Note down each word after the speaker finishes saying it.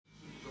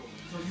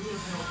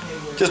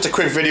Just a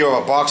quick video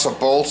of a box of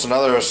bolts and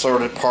other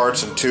assorted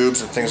parts and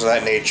tubes and things of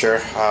that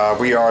nature.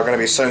 We are going to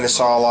be setting this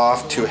all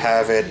off to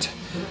have it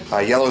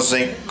yellow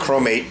zinc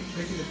chromate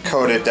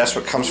coated. That's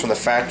what comes from the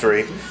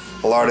factory.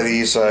 A lot of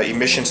these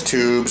emissions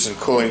tubes and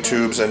cooling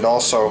tubes, and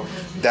also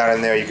down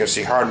in there you can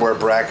see hardware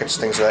brackets,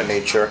 things of that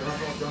nature.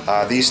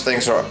 These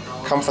things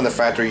come from the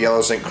factory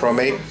yellow zinc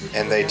chromate,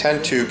 and they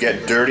tend to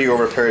get dirty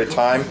over a period of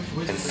time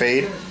and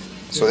fade.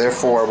 So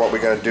therefore what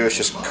we're going to do is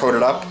just coat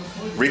it up,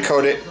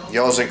 recoat it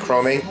yellow zinc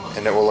chromate,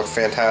 and it will look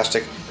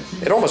fantastic.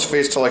 It almost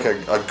fades to like a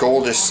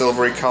goldish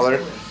silvery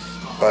color,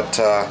 but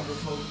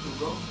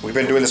we've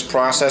been doing this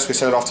process. We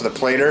send it off to the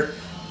plater,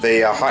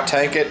 they hot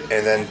tank it,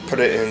 and then put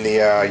it in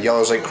the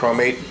yellow zinc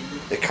chromate.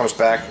 It comes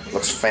back,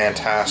 looks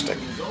fantastic.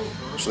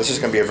 So this is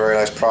going to be a very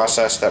nice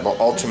process that will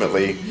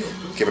ultimately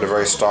give it a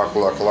very stock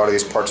look. A lot of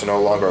these parts are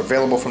no longer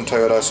available from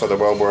Toyota, so they're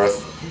well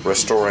worth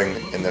restoring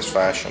in this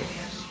fashion.